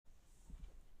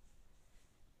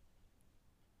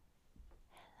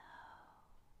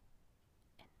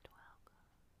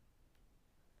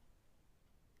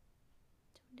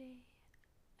today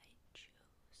I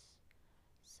chose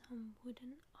some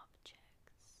wooden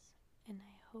objects, and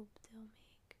I hope they'll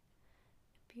make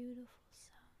a beautiful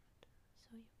sound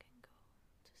so you can go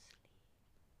to sleep.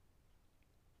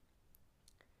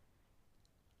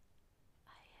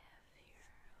 I have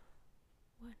here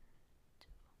 1,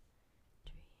 2,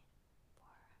 3, 4,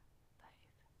 5,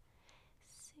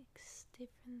 6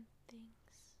 different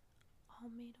things, all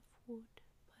made of wood,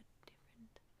 but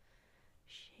different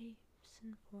shapes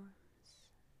and forms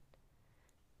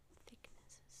and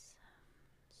thicknesses.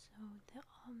 So they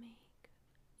all make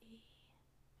a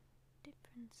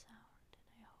different sound,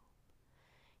 and I hope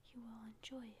you will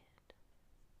enjoy it.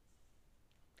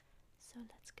 So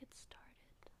let's get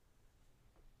started.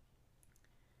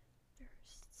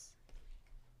 First,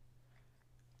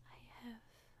 I have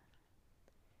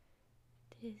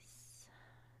this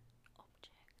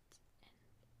object,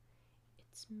 and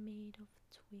it's made of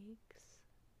twigs,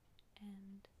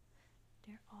 and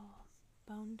they're all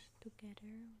bound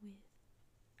together with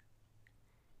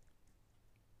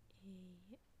a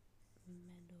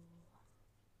metal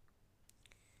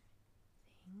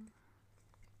thing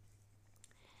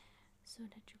so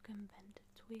that you can bend the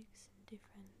twigs in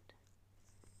different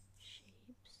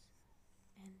shapes.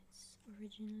 And it's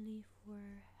originally for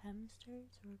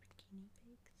hamsters or guinea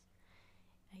pigs.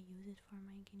 I use it for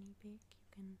my guinea pig. You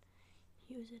can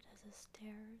use it as a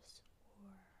stairs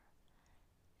or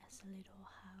as a little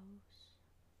house.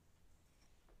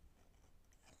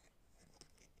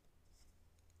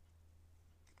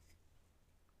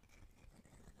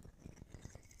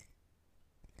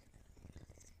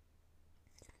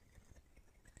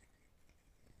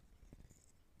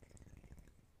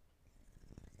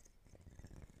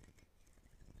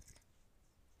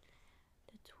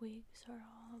 The twigs are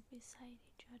all beside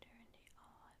each other and they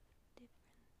all have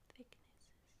different thicknesses.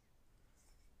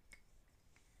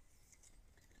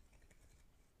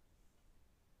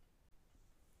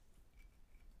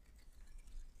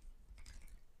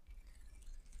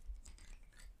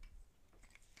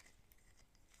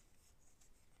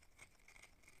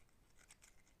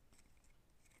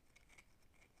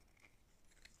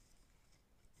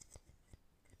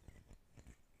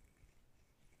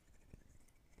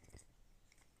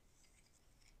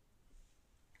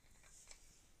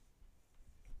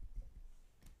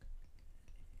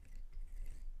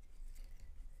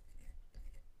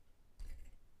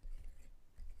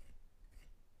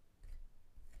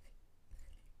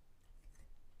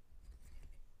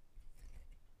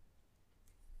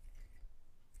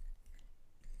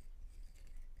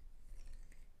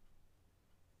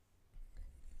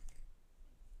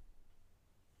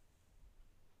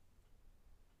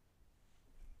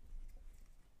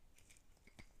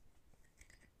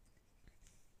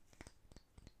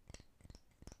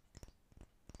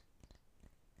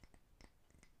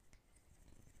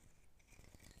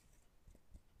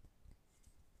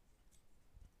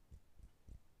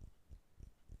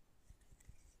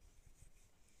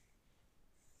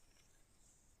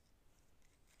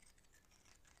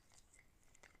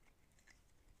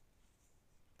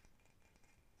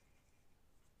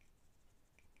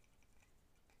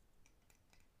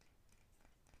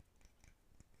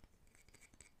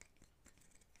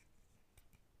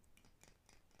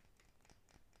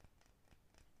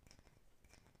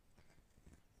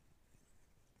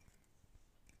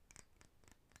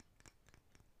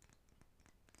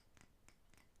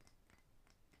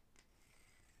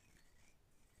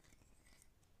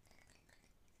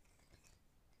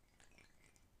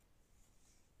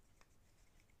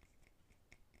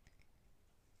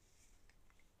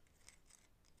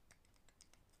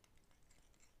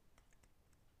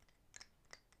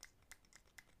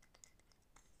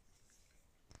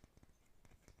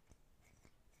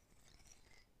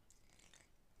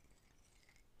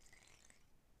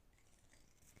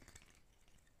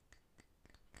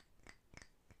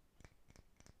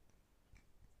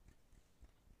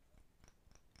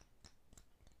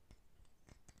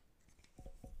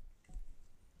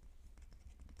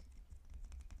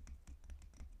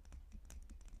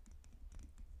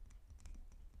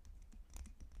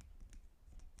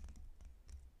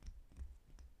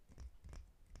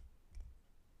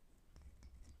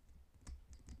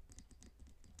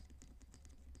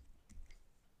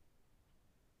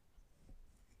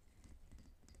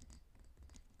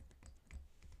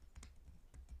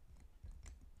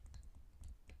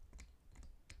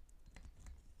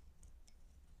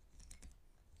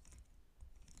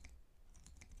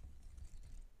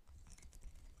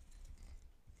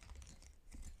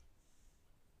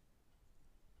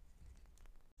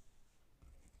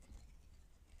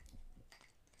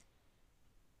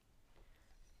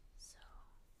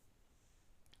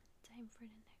 time for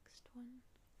the next one.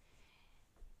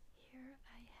 Here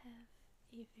I have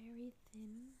a very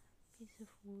thin piece of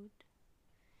wood,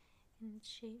 and it's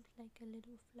shaped like a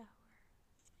little flower.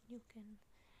 You can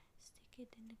stick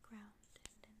it in the ground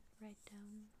and then write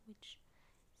down which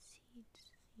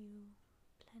seeds you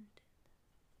planted.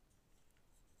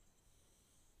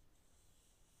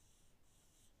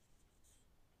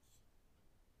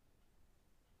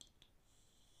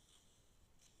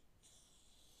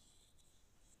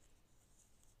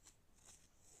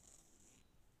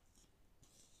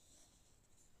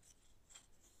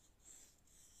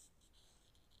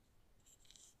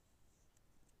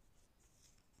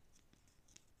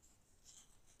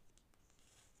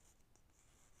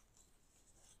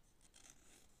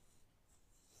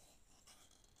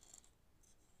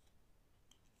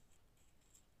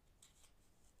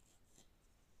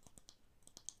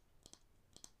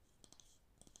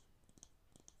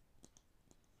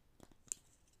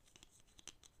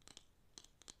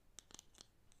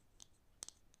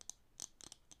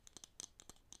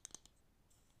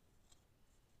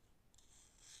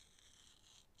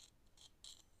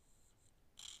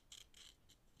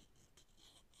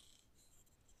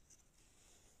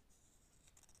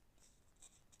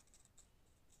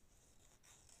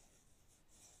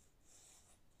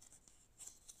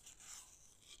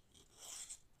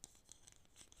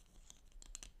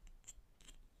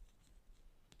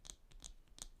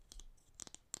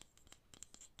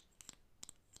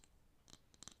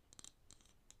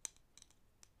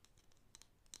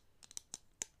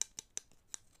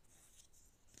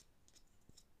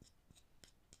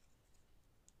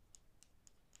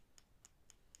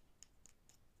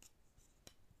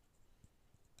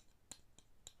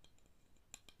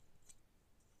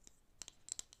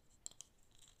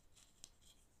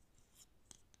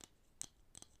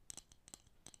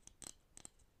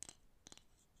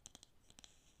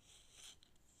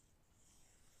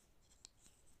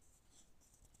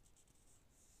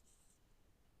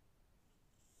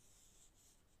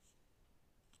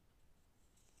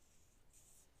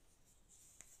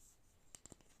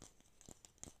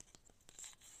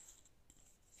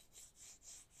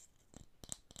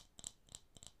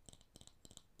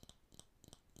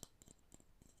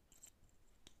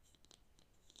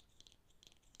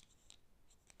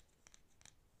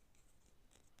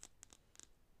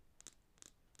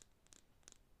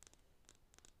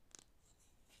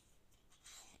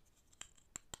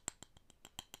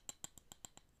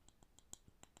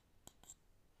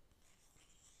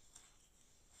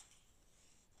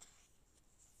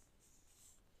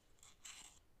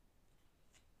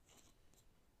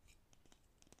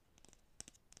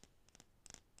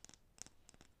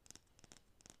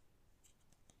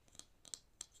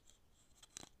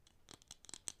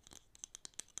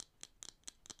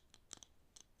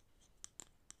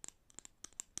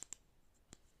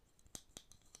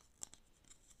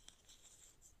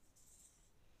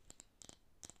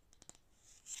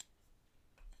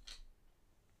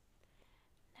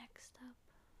 Next up,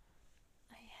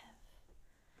 I have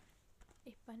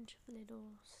a bunch of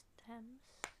little stems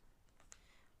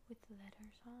with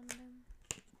letters on them.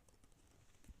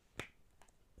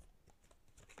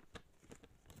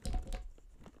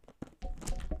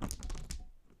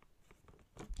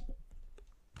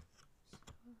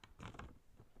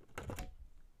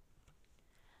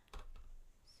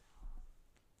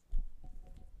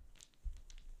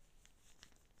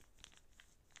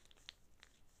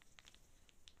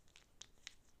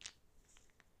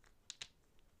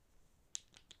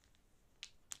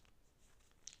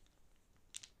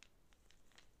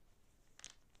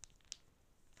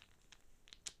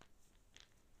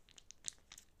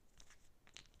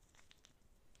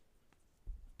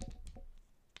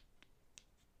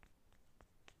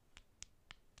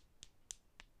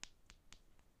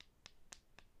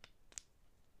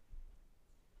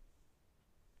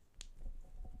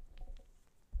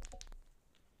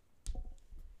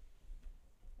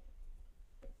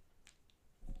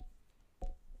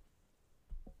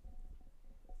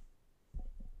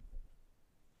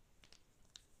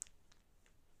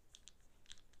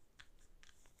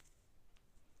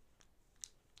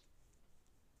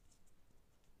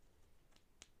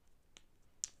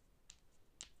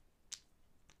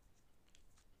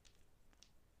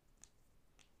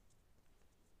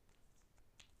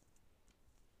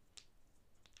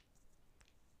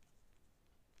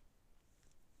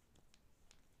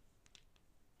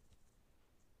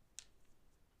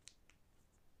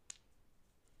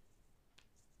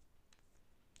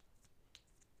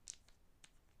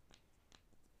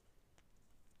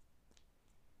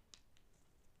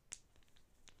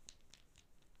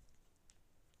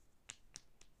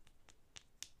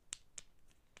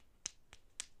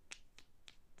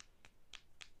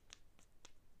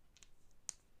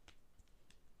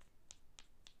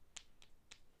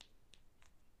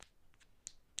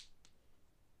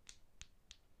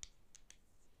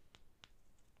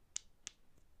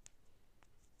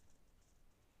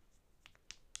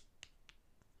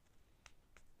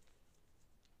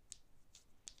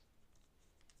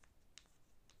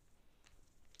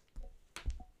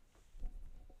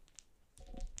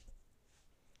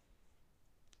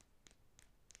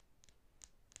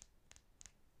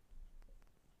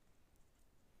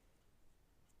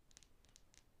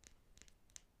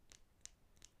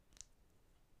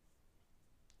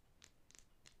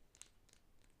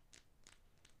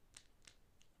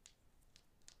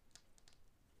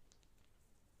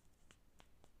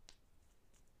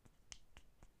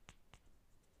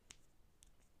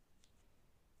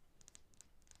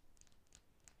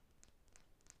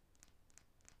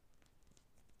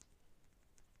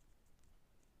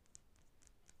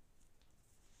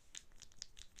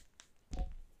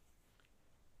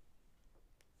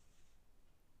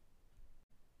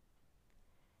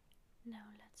 Now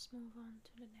let's move on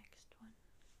to the next one,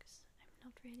 because I'm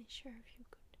not really sure if you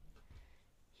could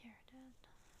hear that.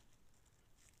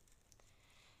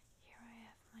 Here I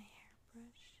have my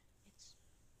hairbrush. It's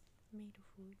made of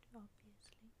wood,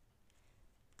 obviously.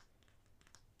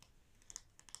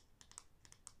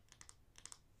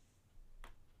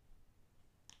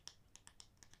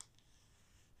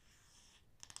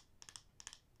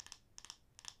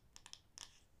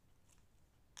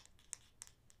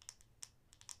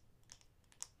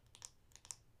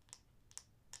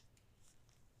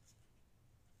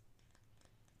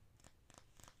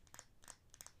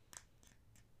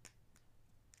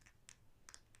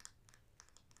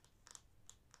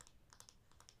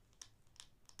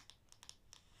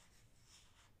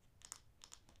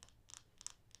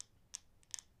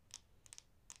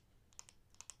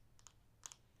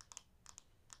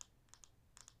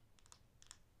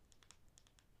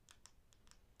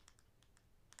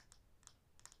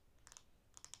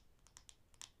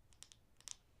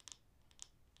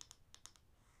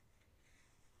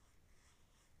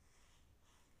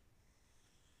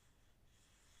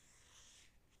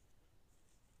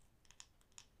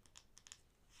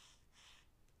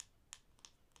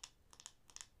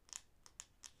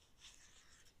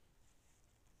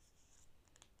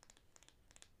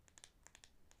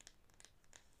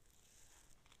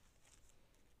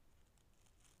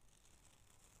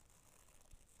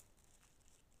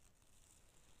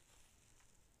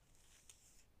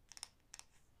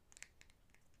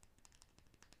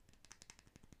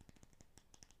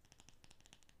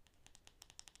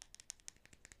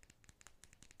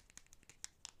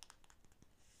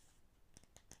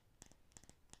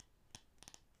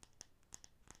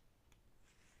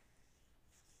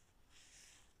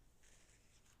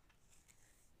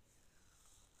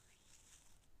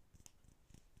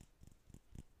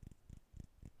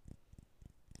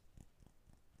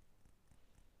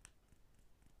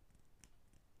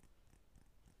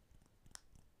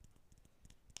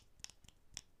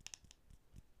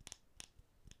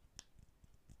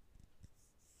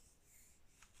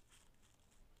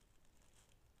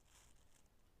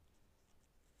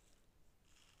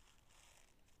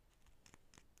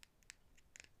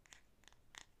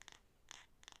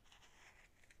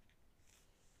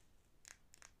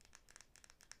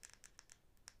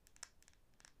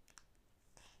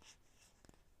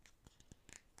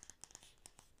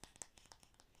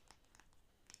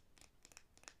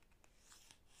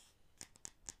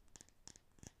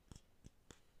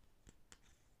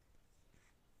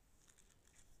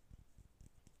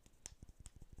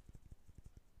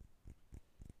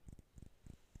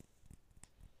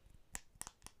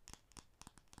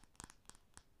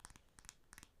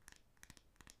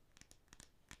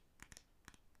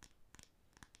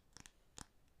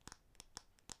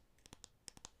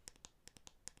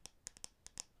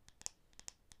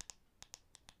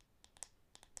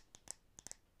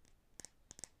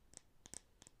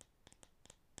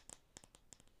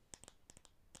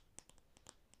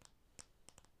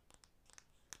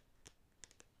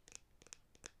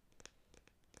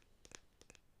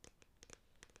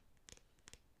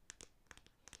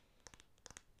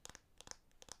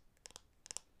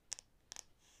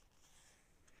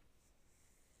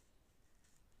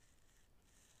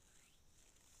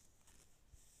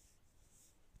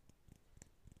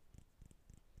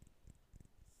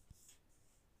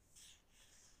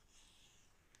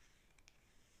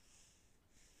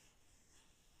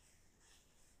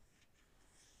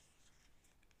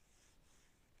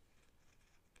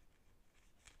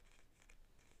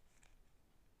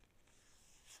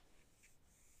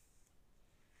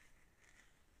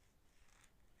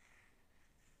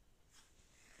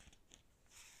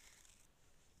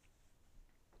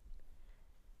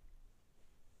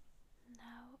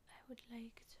 Now I would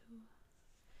like to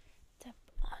tap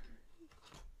on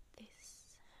this,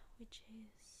 which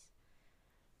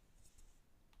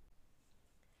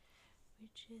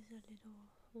is a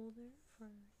little holder for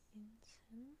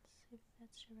incense, if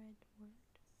that's the right word.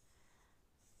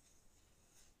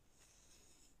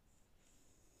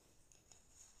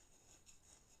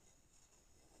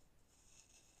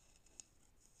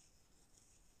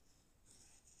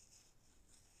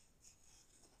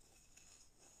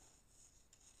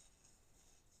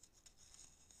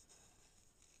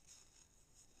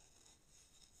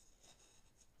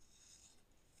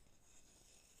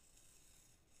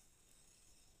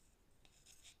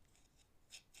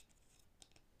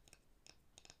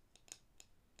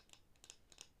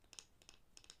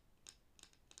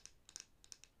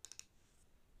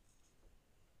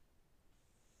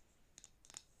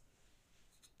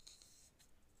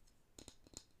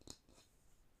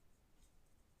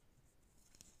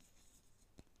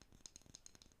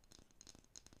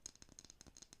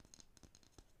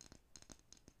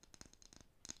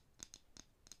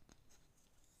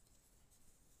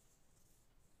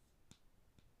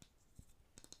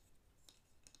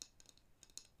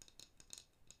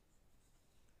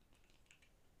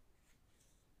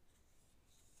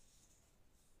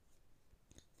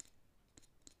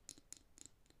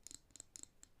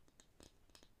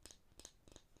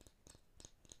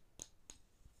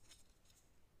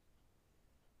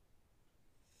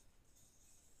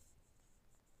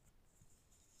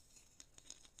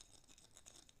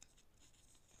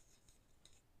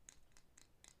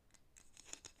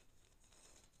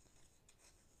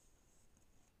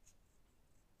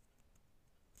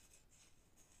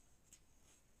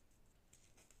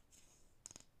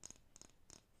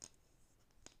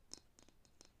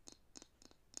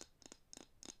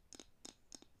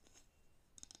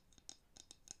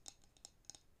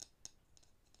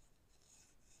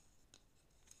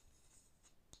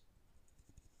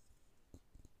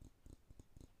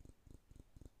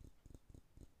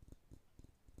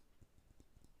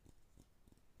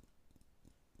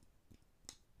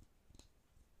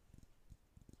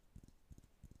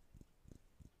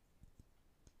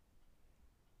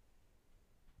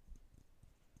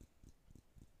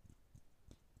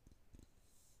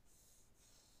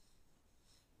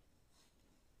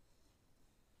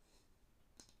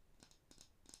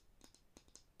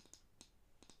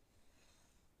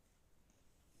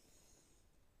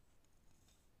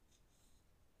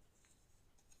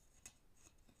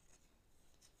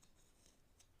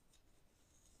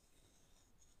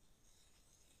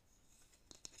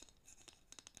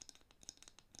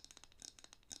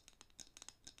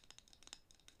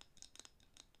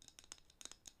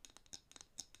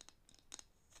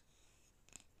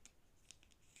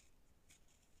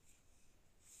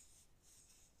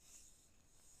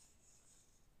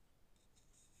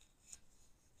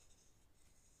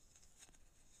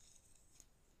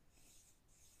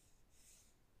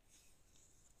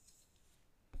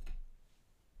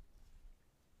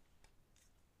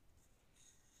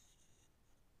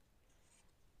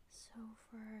 So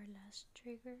for our last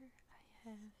trigger, I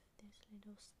have this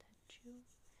little statue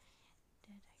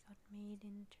that I got made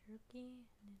in Turkey,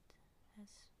 and it has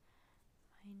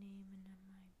my name and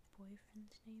my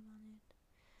boyfriend's name on it,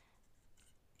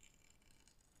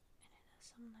 and it has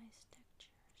some nice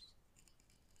textures.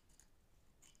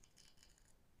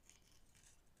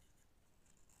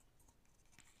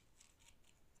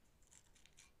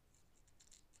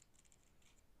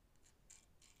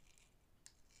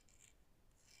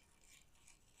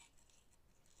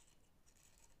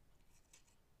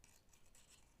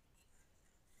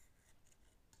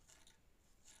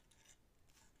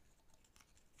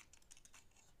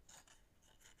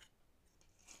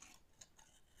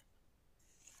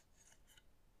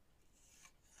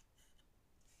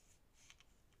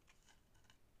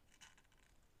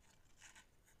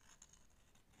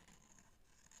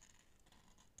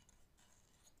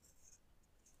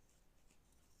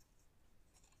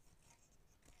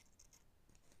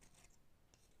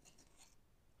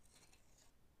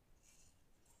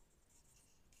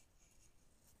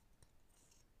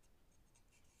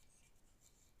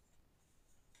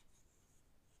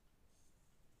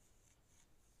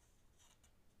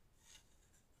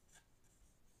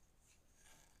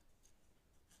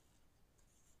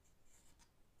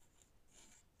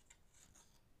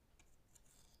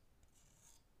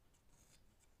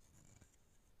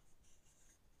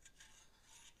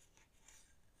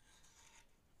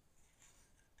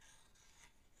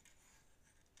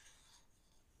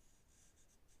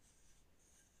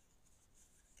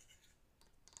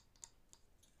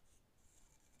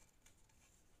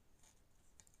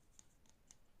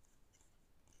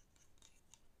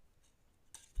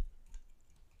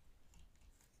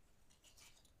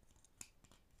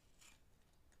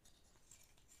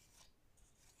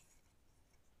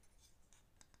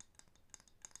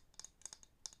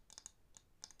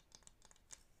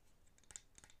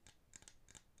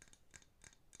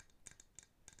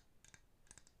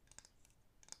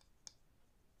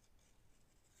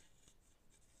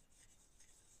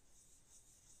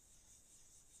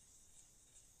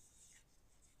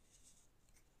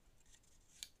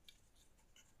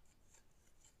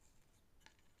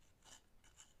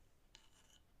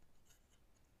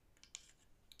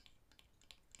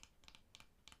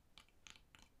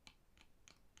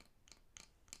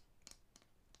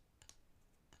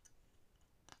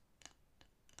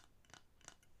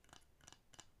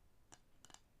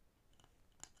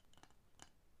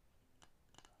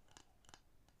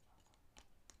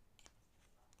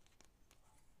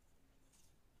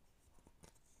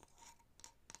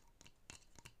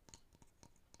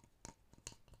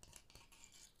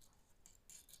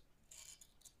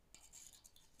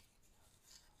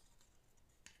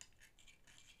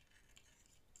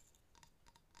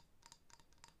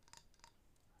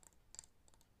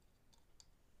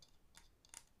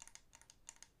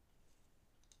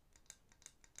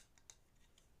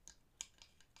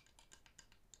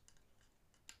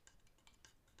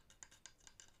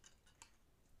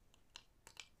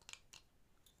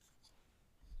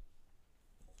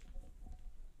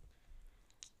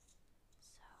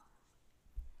 So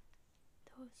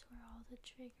those were all the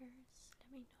triggers.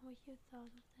 Let me know what you thought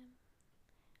of them.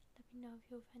 Let me know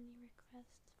if you have any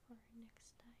requests for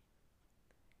next time.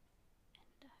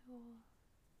 And I will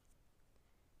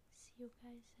see you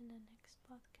guys in the next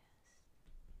podcast.